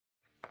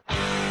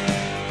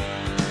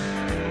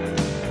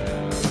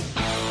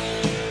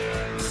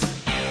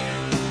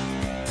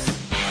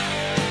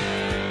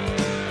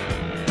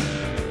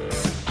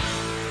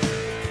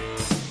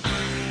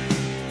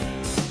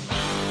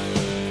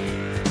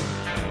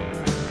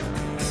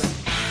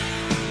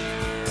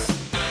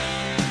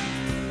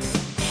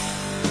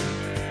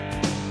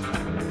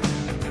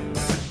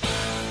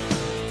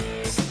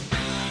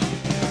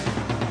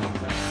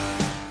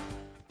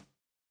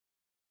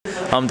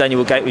I'm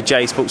Daniel Woodgate with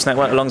JE Sports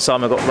Network. Alongside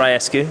me I've got Ray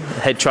Askew,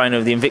 head trainer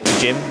of the Invicta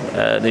gym,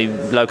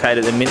 located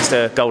at the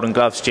Minster Golden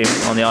Gloves gym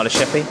on the Isle of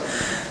Sheppey.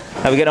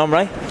 How we getting on,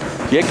 Ray?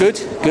 Yeah, good.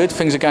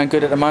 Things are going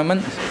good at the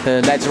moment.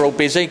 The lads are all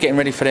busy getting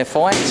ready for their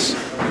fights,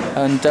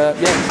 and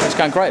yeah, it's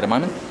going great at the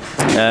moment.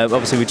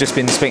 Obviously we've just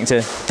been speaking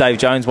to Dave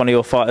Jones, one of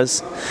your fighters.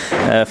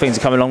 Things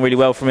are coming along really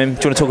well from him. Do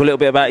you want to talk a little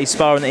bit about his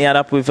sparring that he had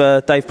up with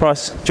Dave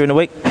Price during the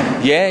week?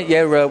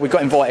 Yeah, we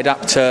got invited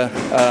up to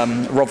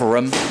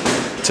Rotherham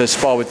to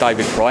spar with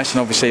David Price, and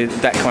obviously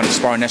that kind of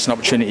sparring, that's an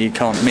opportunity you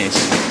can't miss.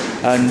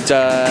 And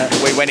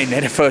we went in there.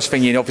 The first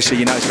thing you notice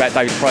about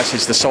David Price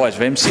is the size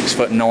of him,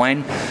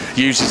 6'9",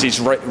 uses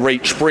his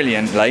reach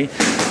brilliantly.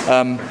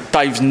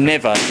 Dave's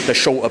never the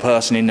shorter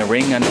person in the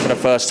ring, and for the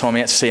first time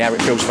he had to see how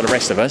it feels for the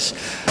rest of us.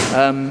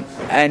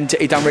 And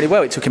he done really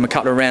well. It took him a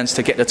couple of rounds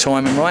to get the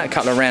timing right, a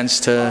couple of rounds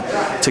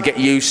to get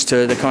used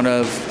to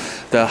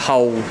the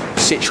whole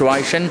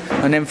situation,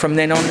 and then from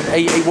then on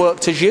he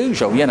worked as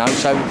usual, you know.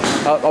 So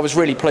I was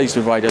really pleased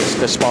with the way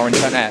the sparring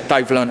turned out.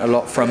 Dave learnt a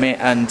lot from it,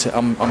 and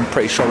I'm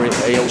pretty sure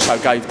he also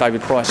gave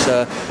David Price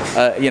a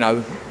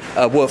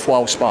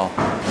worthwhile spar.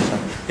 So.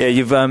 Yeah,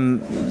 you've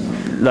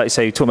like you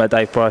say, you're talking about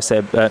Dave Price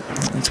there, but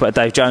it's about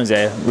Dave Jones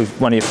there with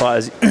one of your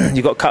fighters.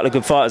 You've got a couple of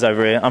good fighters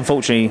over here.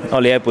 Unfortunately,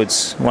 Ollie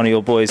Edwards, one of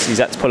your boys, he's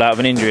had to pull out of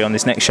an injury on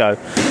this next show.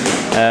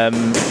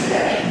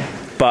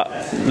 But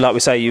like we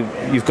say,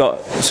 you've got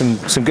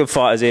some good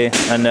fighters here,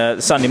 and the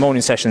Sunday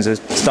morning sessions are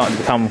starting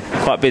to become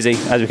quite busy,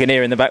 as we can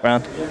hear in the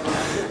background.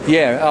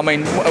 Yeah, I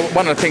mean,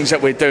 one of the things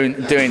that we're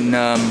doing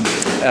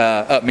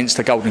at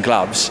Minster Golden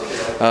Gloves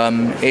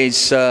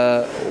is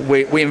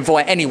we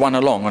invite anyone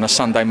along on a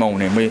Sunday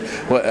morning.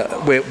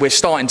 We're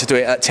starting to do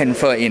it at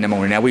 10:30 in the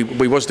morning now.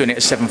 We was doing it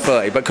at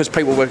 7:30, but because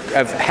people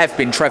have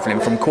been travelling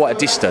from quite a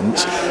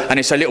distance, and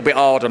it's a little bit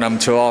hard on them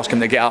to ask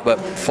them to get up at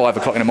 5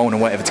 o'clock in the morning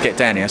or whatever to get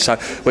down here. So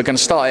we're going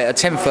to start it at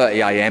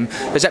 10:30 AM.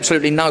 There's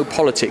absolutely no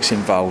politics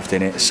involved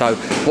in it. So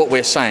what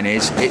we're saying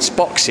is, it's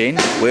boxing.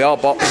 We are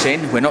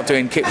boxing. We're not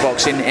doing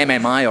kickboxing,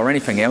 MMA or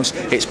anything else.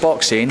 It's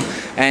boxing,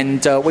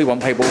 and we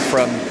want people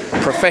from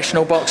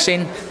professional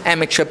boxing,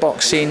 amateur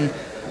boxing,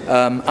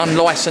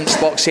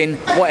 unlicensed boxing,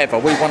 whatever.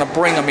 We want to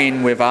bring them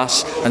in with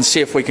us and see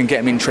if we can get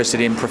them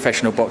interested in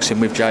professional boxing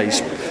with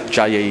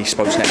JE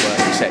Sports Network,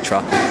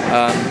 etc.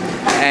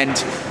 And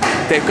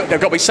they've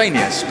got to be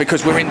seniors,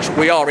 because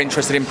we are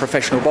interested in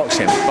professional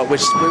boxing, but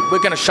we're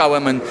going to show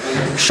them and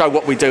show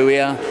what we do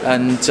here,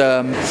 and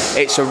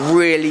it's a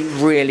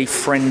really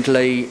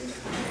friendly.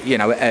 You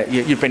know,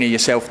 you've been here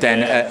yourself,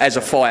 Dan, as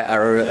a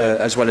fighter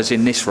as well as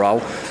in this role.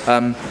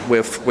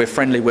 We're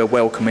friendly, we're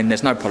welcoming.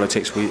 There's no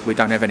politics. We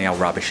don't have any old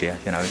rubbish here.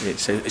 You know,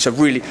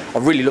 I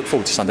really look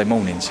forward to Sunday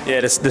mornings. Yeah,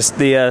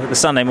 the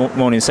Sunday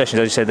morning sessions,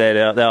 as you said,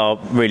 they are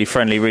really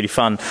friendly, really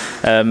fun.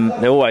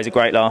 They're always a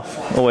great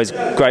laugh. Always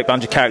a great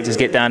bunch of characters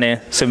get down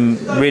here. Some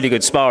really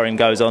good sparring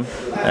goes on.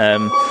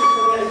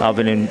 I've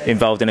been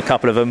involved in a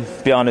couple of them.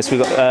 Behind us, we've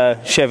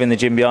got Chev in the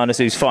gym behind us,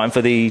 who's fighting for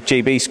the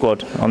GB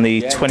squad on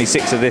the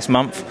 26th of this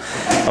month.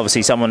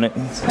 Obviously, someone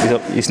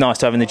it's nice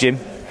to have in the gym.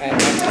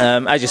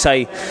 As you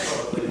say,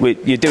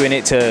 you're doing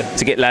it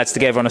to get lads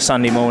together on a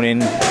Sunday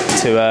morning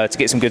to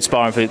get some good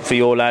sparring for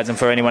your lads and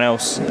for anyone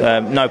else.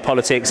 No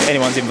politics.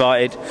 Anyone's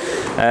invited,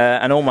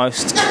 and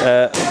almost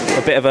a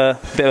bit of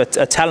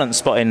a talent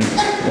spotting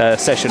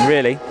session,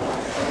 really.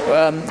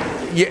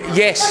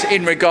 Yes,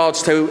 in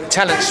regards to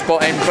talent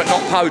spotting, but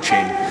not poaching.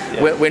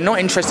 Yeah. We're not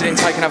interested in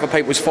taking other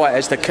people's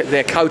fighters.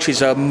 Their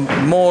coaches are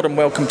more than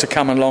welcome to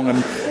come along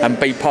and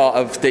be part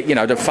of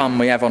the fun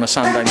we have on a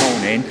Sunday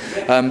morning.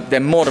 They're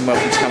more than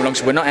welcome to come along.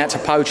 So we're not out to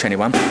poach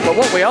anyone. But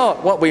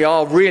what we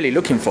are really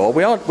looking for,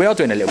 we are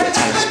doing a little bit of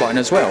talent spotting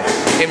as well.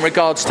 In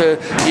regards to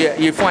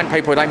you find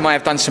people, they might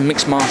have done some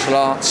mixed martial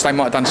arts, they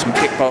might have done some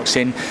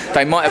kickboxing,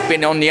 they might have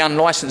been on the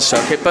unlicensed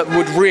circuit, but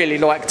would really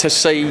like to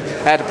see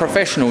how the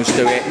professionals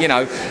do it, you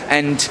know,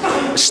 and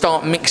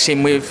start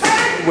mixing with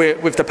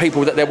the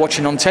people that they're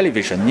watching on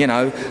television, you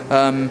know,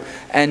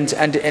 and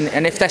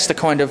if that's the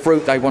kind of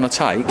route they want to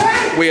take,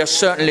 we are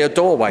certainly a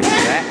doorway to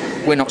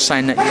that. We're not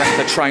saying that you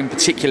have to train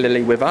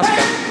particularly with us,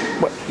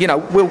 but you know,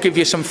 we'll give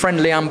you some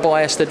friendly,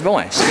 unbiased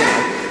advice. You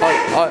know,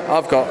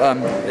 I've got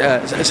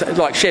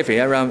like Chev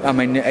here. I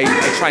mean, he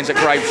trains at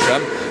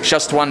Gravesham.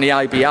 Just won the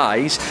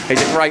ABAs.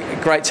 He's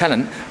a great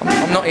talent.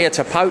 I'm not here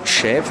to poach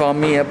Chev.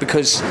 I'm here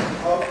because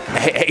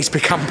he's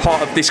become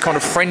part of this kind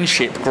of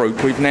friendship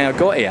group we've now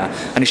got here,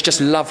 and it's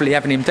just lovely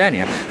having him down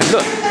here. And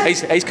look,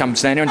 he's come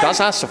down here and does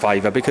us a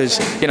favour, because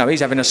you know,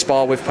 he's having a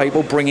spar with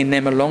people, bringing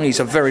them along. He's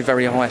a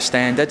very high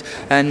standard,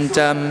 and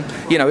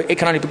you know, it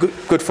can only be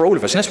good for all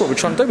of us, and that's what we're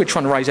trying to do. We're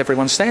trying to raise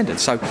everyone's standard.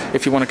 So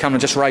if you want to come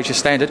and just raise your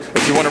standard,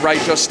 if you want to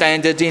raise your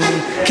standard in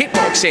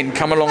kickboxing,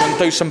 come along and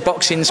do some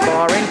boxing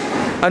sparring,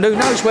 and who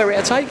knows where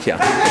it'll take you.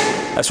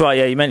 That's right.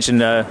 Yeah, you mentioned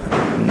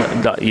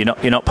you're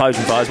not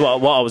poaching fighters.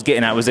 What I was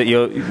getting at was that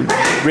you're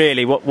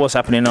really what's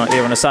happening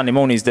here on a Sunday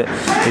morning is that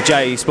the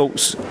JE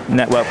Sports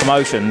Network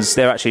promotions,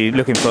 they're actually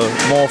looking for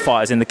more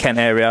fighters in the Kent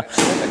area.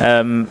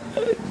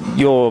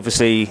 You're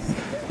obviously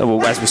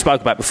well, as we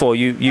spoke about before,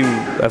 you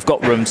have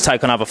got room to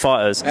take on other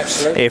fighters.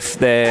 Absolutely. If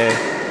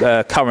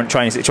their current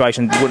training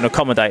situation wouldn't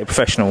accommodate a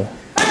professional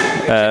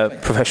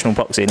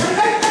boxing.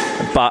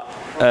 But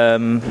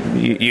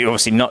you're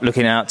obviously not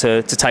looking out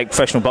to take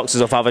professional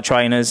boxers off other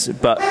trainers,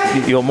 but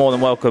you're more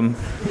than welcome.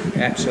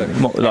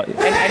 Absolutely.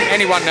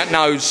 Anyone that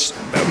knows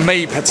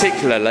me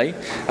particularly,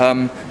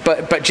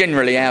 but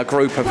generally our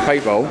group of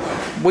people,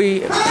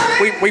 we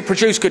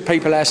produce good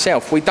people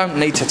ourselves. We don't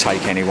need to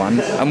take anyone,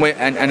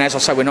 and as I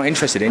say, we're not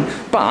interested in.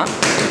 But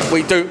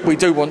we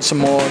do want some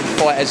more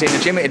fighters in the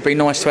gym. It'd be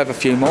nice to have a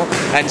few more,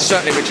 and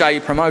certainly with JE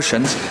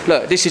Promotions.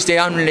 Look, this is the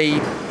only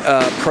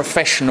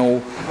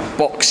professional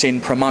boxing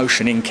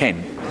promotion in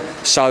Kent.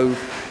 So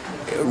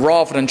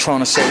rather than trying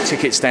to sell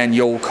tickets down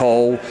York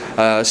Hall,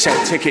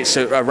 sell tickets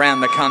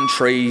around the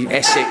country,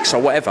 Essex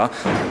or whatever,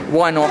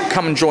 why not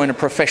come and join a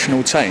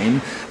professional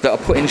team that are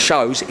putting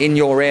shows in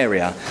your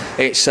area?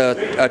 It's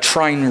a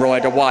train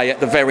ride away at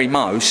the very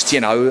most,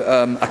 you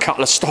know, a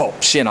couple of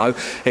stops, you know.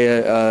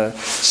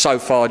 So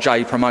far,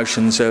 JE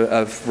Promotions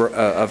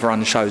have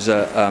run shows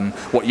at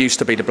what used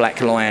to be the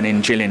Black Lion in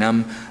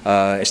Gillingham.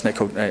 It's not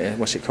called,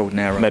 what's it called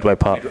now? Medway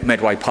Park.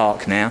 Medway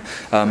Park now.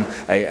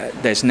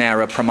 There's now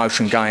a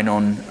promotion going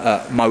on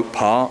Mote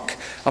Park.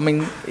 I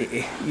mean,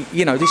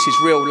 you know, this is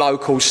real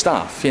local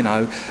stuff, you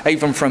know,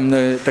 even from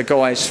the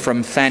guys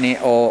from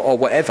Thanet or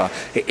whatever.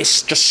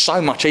 It's just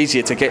so much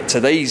easier to get to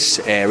these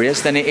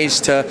areas than it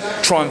is to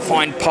try and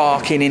find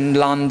parking in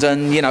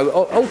London, you know,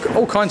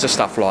 all kinds of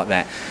stuff like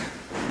that.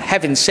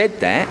 Having said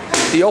that,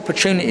 the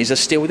opportunities are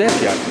still there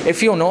for you.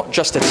 If you're not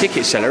just a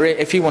ticket seller,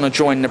 if you want to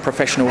join the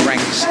professional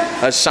ranks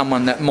as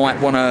someone that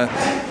might want to,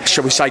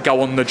 shall we say,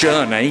 go on the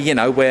journey, you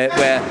know, where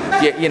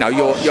you know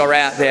you're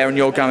out there and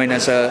you're going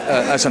as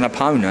an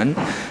opponent,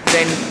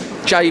 then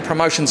JE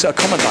Promotions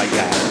accommodate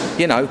that.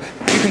 You know,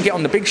 you can get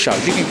on the big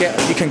shows. You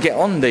can get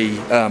on the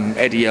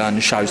Eddie Earn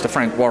shows, the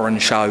Frank Warren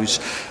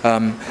shows,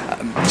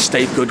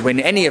 Steve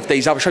Goodwin, any of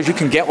these other shows. You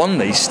can get on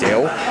these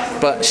still,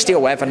 but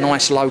still have a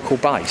nice local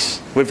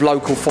base with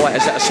local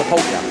fighters that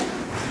support you.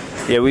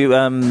 Yeah, we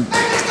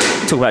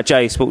talk about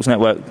JE Sports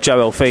Network.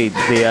 Joe Elfeed,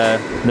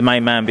 the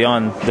main man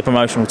behind the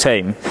promotional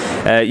team,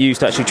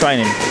 used to actually train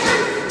him.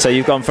 So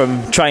you've gone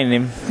from training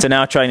him to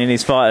now training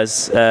his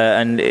fighters,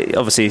 and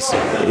obviously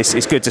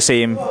it's good to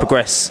see him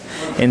progress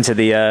into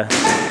the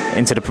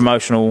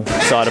promotional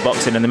side of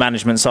boxing and the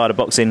management side of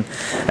boxing.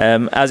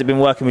 Has it been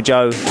working with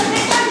Joe?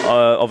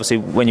 Obviously,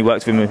 when you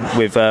worked with him,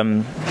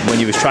 when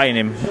you was training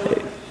him,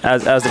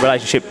 as the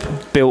relationship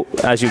built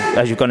as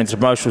you've gone into the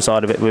promotional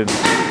side of it with.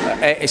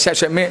 It's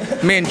actually,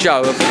 me and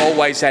Joe have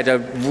always had a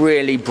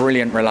really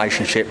brilliant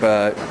relationship,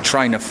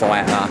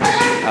 trainer-fighter,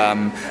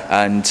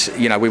 and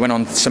you know, we went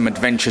on some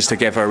adventures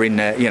together in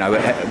you know,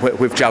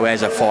 with Joe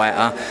as a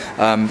fighter.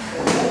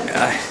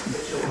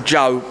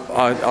 Joe,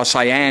 I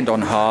say hand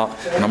on heart,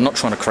 and I'm not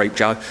trying to creep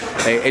Joe,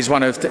 is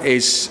one of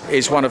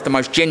the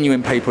most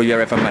genuine people you'll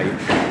ever meet.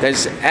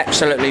 There's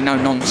absolutely no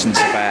nonsense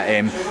about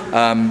him.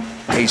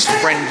 He's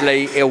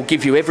friendly. He'll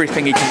give you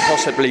everything he can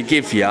possibly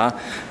give you.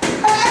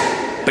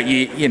 But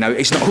you know,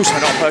 he's also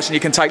not a person you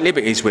can take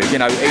liberties with. You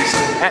know, he's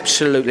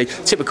absolutely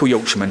typical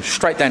Yorkshireman,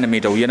 straight down the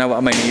middle. You know what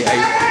I mean?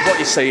 What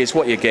you see is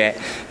what you get.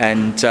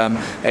 And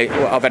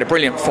I've had a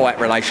brilliant fight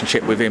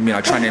relationship with him. You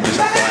know, training him as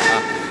a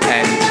fighter,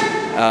 and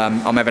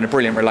I'm having a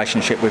brilliant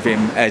relationship with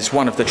him as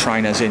one of the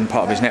trainers in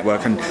part of his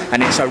network, and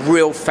it's a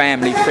real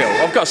family feel.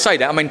 I've got to say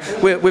that. I mean,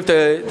 with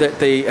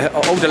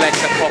all the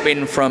lads that pop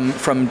in from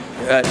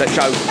that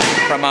Joe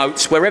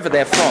promotes, wherever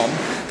they're from.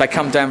 They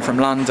come down from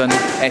London,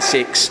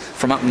 Essex,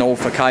 from up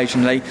north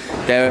occasionally.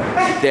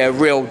 They're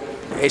real.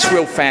 It's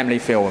real family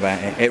feel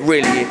about it. It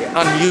really,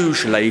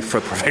 unusually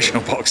for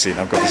professional boxing,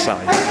 I've got to say.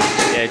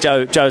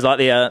 Yeah, Joe's like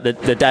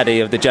the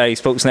daddy of the JE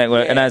Sports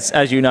Network, yeah. And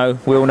as you know,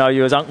 we all know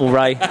you as Uncle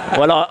Ray.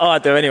 Well, I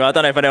do anyway. I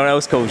don't know if anyone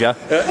else calls you.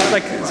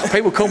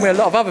 People call me a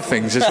lot of other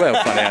things as well,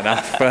 funny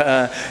enough.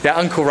 But yeah,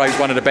 Uncle Ray's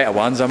one of the better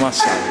ones, I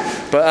must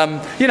say. But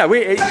you know,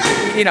 we've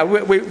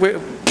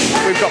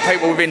got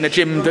people within the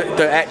gym that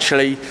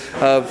actually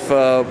have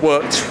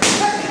worked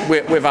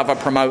with other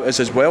promoters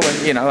as well,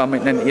 and you know, I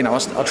mean, you know,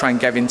 I train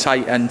Gavin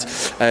Tate, and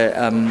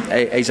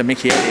he's a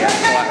Mickey Elliott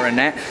fighter and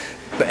that.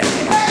 But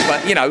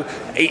you know,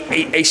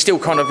 he still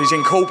kind of is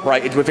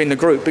incorporated within the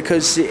group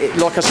because,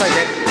 like I say,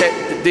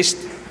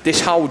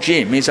 this whole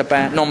gym is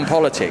about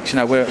non-politics. You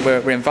know,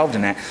 we're involved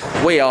in that.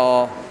 We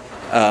are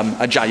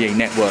a JE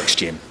Networks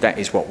gym. That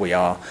is what we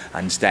are,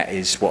 and that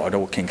is what I'd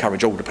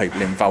encourage all the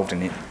people involved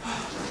in it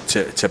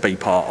to be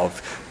part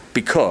of,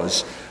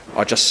 because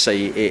I just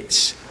see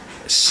it's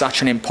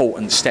such an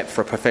important step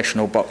for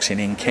professional boxing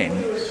in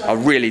Kent. I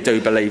really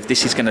do believe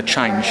this is going to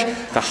change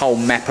the whole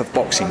map of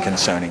boxing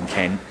concern in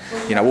Kent.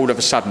 You know, all of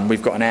a sudden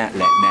we've got an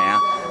outlet now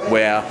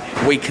where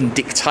we can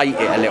dictate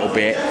it a little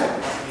bit.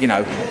 You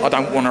know, I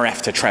don't want to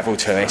have to travel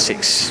to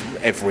Essex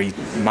every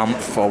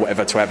month or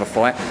whatever to have a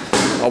fight.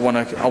 I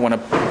want to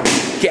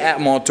get out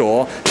of my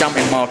door, jump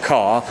in my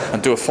car,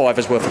 and do a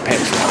 $5's worth of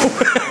petrol.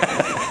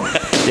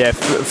 Yeah,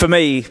 for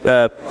me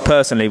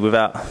personally,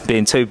 without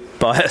being too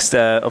biased,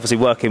 obviously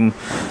working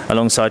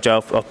alongside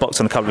Joe, I've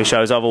boxed on a couple of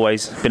shows. I've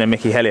always been a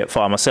Mickey Elliott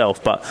fighter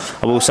myself, but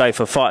I will say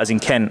for fighters in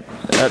Kent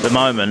at the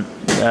moment,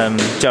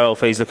 Joe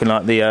Elfie's looking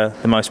like the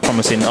most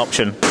promising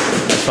option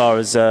as far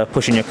as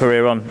pushing your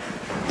career on.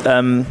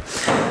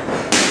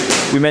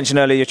 We mentioned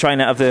earlier you're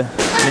training out of the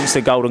Minster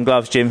Golden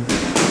Gloves gym.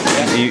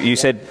 You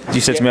said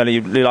to me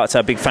earlier you'd like to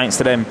have big thanks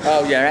to them.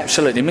 Oh yeah,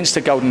 absolutely.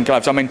 Minster Golden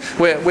Gloves. I mean,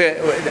 we're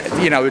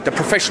you know, the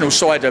professional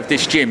side of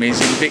this gym is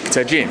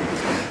Invicta gym.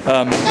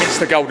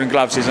 Minster Golden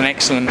Gloves is an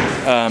excellent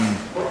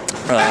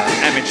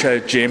amateur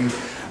gym.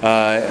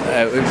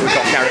 We've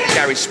got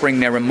Gary Spring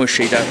there and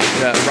Mushy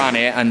that run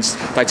it, and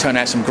they turn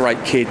out some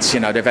great kids. You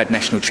know, they've had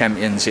national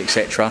champions,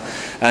 etc.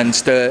 And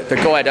the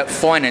guy that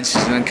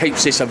finances and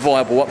keeps this a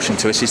viable option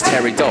to us is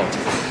Terry Dodd.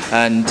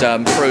 And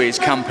through his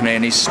company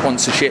and his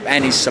sponsorship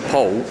and his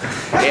support,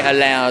 it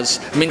allows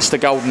Minster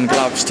Golden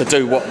Gloves to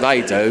do what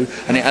they do,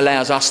 and it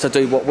allows us to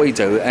do what we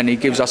do, and he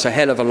gives us a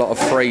hell of a lot of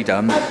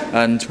freedom,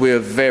 and we're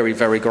very,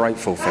 very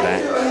grateful for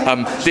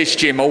that. This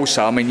gym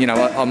also, I mean, you know,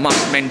 I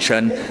must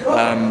mention,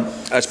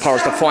 as far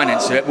as the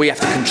finance of it, we have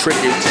to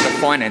contribute to the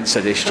finance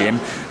of this gym,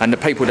 and the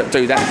people that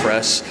do that for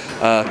us,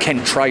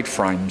 Kent Trade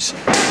Frames,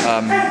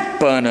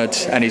 Bernard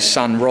and his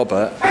son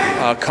Robert,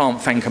 I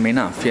can't thank them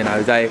enough. You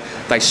know,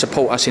 they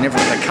support us in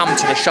everything. They come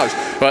to the shows,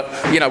 but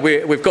you know,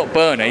 we've got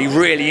Bernie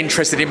really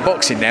interested in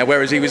boxing now,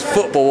 whereas he was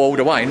football all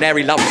the way, and now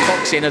he loves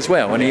boxing as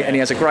well, and he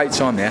has a great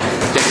time there.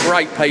 They're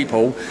great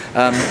people,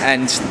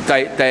 and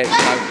they you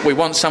know, we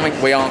want something,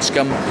 we ask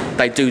them,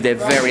 they do their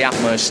very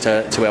utmost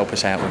to help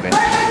us out with it.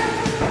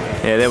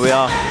 Yeah, there we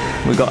are.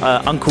 We've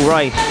got Uncle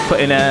Ray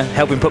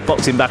helping put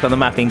boxing back on the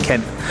map in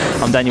Kent.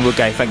 I'm Daniel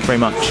Woodgate. Thank you very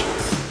much.